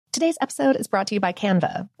Today's episode is brought to you by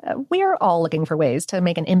Canva. We're all looking for ways to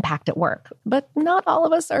make an impact at work, but not all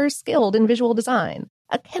of us are skilled in visual design.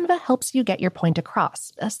 Canva helps you get your point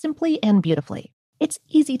across, simply and beautifully. It's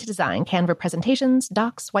easy to design Canva presentations,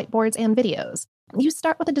 docs, whiteboards, and videos. You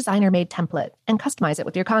start with a designer-made template and customize it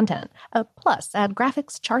with your content. Plus, add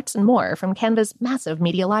graphics, charts, and more from Canva's massive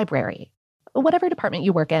media library. Whatever department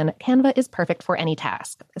you work in, Canva is perfect for any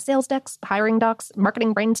task. Sales decks, hiring docs,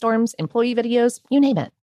 marketing brainstorms, employee videos, you name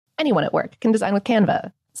it. Anyone at work can design with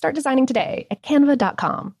Canva. Start designing today at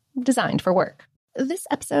canva.com. Designed for work. This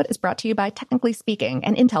episode is brought to you by Technically Speaking,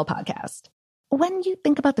 an Intel podcast. When you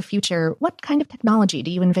think about the future, what kind of technology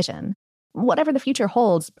do you envision? Whatever the future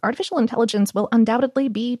holds, artificial intelligence will undoubtedly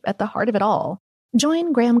be at the heart of it all.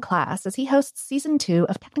 Join Graham Class as he hosts Season 2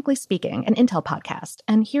 of Technically Speaking, an Intel podcast,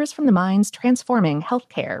 and hears from the minds transforming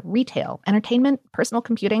healthcare, retail, entertainment, personal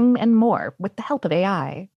computing, and more with the help of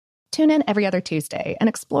AI. Tune in every other Tuesday and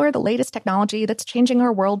explore the latest technology that's changing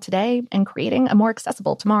our world today and creating a more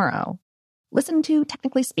accessible tomorrow. Listen to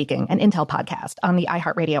Technically Speaking, an Intel podcast on the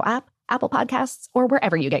iHeartRadio app, Apple Podcasts, or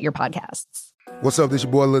wherever you get your podcasts. What's up, this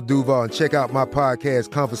your boy Lil Duval, and check out my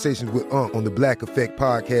podcast, Conversations with Unc, on the Black Effect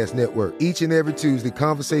Podcast Network. Each and every Tuesday,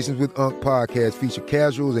 Conversations with Unc podcast feature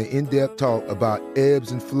casual and in-depth talk about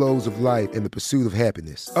ebbs and flows of life and the pursuit of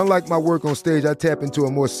happiness. Unlike my work on stage, I tap into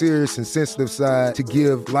a more serious and sensitive side to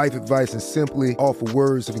give life advice and simply offer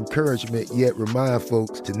words of encouragement, yet remind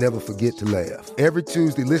folks to never forget to laugh. Every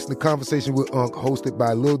Tuesday, listen to Conversation with Unc, hosted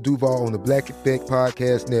by Lil Duval on the Black Effect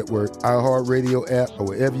Podcast Network, iHeartRadio app, or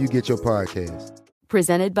wherever you get your podcasts.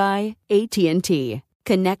 Presented by AT&T.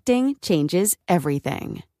 Connecting changes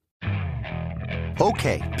everything.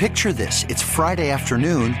 Okay, picture this. It's Friday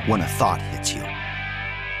afternoon when a thought hits you.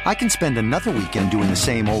 I can spend another weekend doing the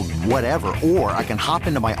same old whatever, or I can hop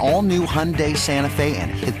into my all-new Hyundai Santa Fe and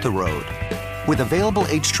hit the road. With available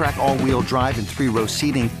H-Track all-wheel drive and 3-row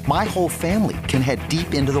seating, my whole family can head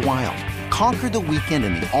deep into the wild. Conquer the weekend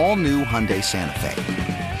in the all-new Hyundai Santa Fe.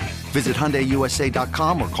 Visit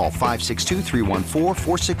HyundaiUSA.com or call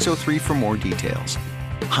 562-314-4603 for more details.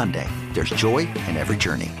 Hyundai, there's joy in every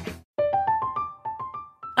journey.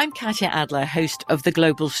 I'm Katya Adler, host of The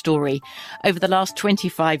Global Story. Over the last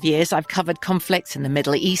 25 years, I've covered conflicts in the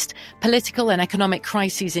Middle East, political and economic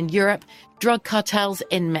crises in Europe, drug cartels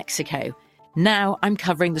in Mexico. Now I'm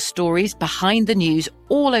covering the stories behind the news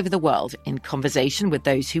all over the world in conversation with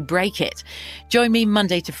those who break it. Join me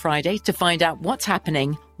Monday to Friday to find out what's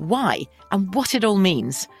happening, why, and what it all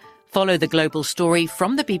means. Follow The Global Story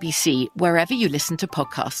from the BBC wherever you listen to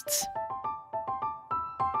podcasts.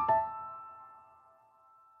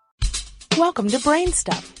 Welcome to Brain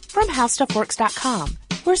Stuff from HowStuffWorks.com,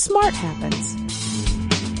 where smart happens.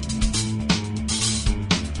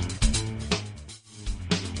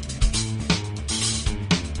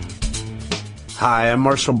 Hi, I'm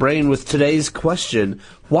Marshall Brain with today's question.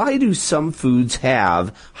 Why do some foods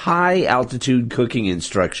have high-altitude cooking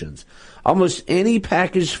instructions? Almost any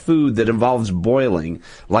packaged food that involves boiling,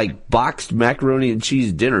 like boxed macaroni and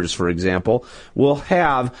cheese dinners, for example, will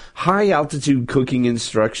have high-altitude cooking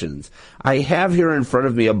instructions. I have here in front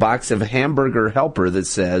of me a box of Hamburger Helper that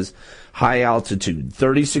says high altitude,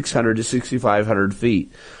 3,600 to 6,500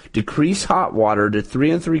 feet. Decrease hot water to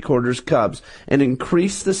 3 3/4 cups and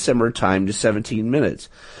increase the simmer time to 17 minutes.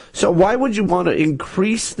 So why would you want to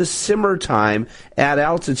increase the simmer time at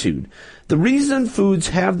altitude? The reason foods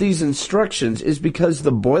have these instructions is because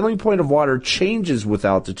the boiling point of water changes with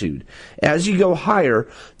altitude. As you go higher,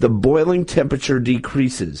 the boiling temperature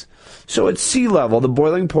decreases. So at sea level, the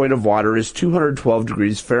boiling point of water is 212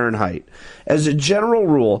 degrees Fahrenheit. As a general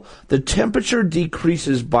rule, the temperature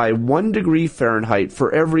decreases by 1 degree Fahrenheit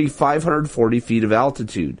for every 540 feet of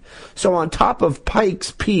altitude. So on top of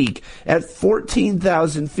Pikes Peak at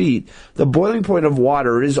 14,000 feet, the boiling point of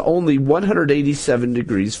water is only 187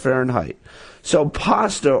 degrees Fahrenheit. So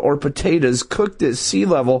pasta or potatoes cooked at sea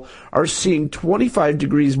level are seeing 25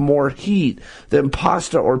 degrees more heat than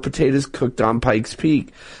pasta or potatoes cooked on Pikes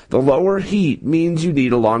Peak. The lower heat means you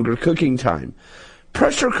need a longer cooking time.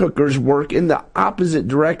 Pressure cookers work in the opposite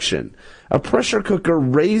direction. A pressure cooker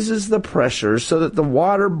raises the pressure so that the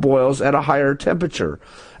water boils at a higher temperature.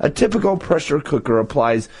 A typical pressure cooker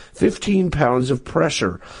applies 15 pounds of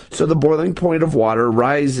pressure, so the boiling point of water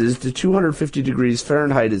rises to 250 degrees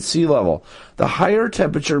Fahrenheit at sea level. The higher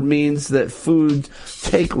temperature means that foods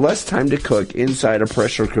take less time to cook inside a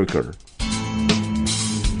pressure cooker.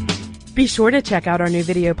 Be sure to check out our new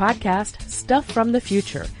video podcast, Stuff from the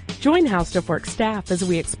Future. Join How Stuff Works staff as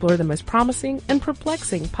we explore the most promising and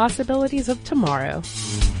perplexing possibilities of tomorrow.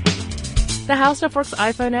 The How Stuff Works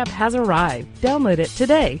iPhone app has arrived. Download it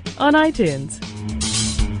today on iTunes.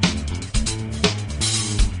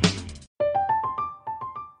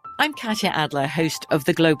 I'm Katya Adler, host of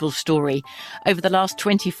The Global Story. Over the last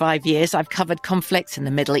 25 years, I've covered conflicts in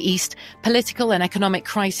the Middle East, political and economic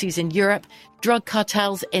crises in Europe, drug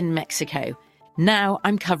cartels in Mexico. Now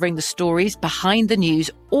I'm covering the stories behind the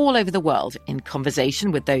news all over the world in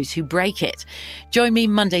conversation with those who break it. Join me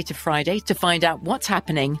Monday to Friday to find out what's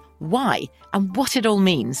happening, why, and what it all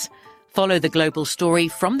means. Follow The Global Story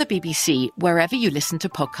from the BBC wherever you listen to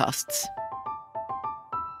podcasts.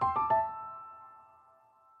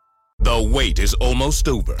 The wait is almost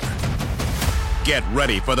over. Get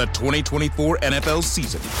ready for the 2024 NFL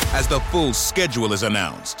season as the full schedule is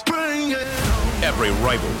announced. Every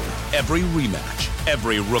rivalry, every rematch,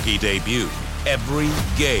 every rookie debut, every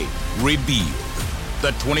game revealed.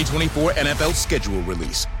 The 2024 NFL schedule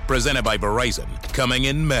release, presented by Verizon, coming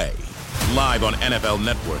in May. Live on NFL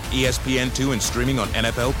Network, ESPN2, and streaming on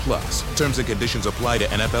NFL Plus. Terms and conditions apply to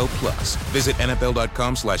NFL Plus. Visit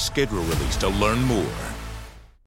NFL.com/schedule release to learn more.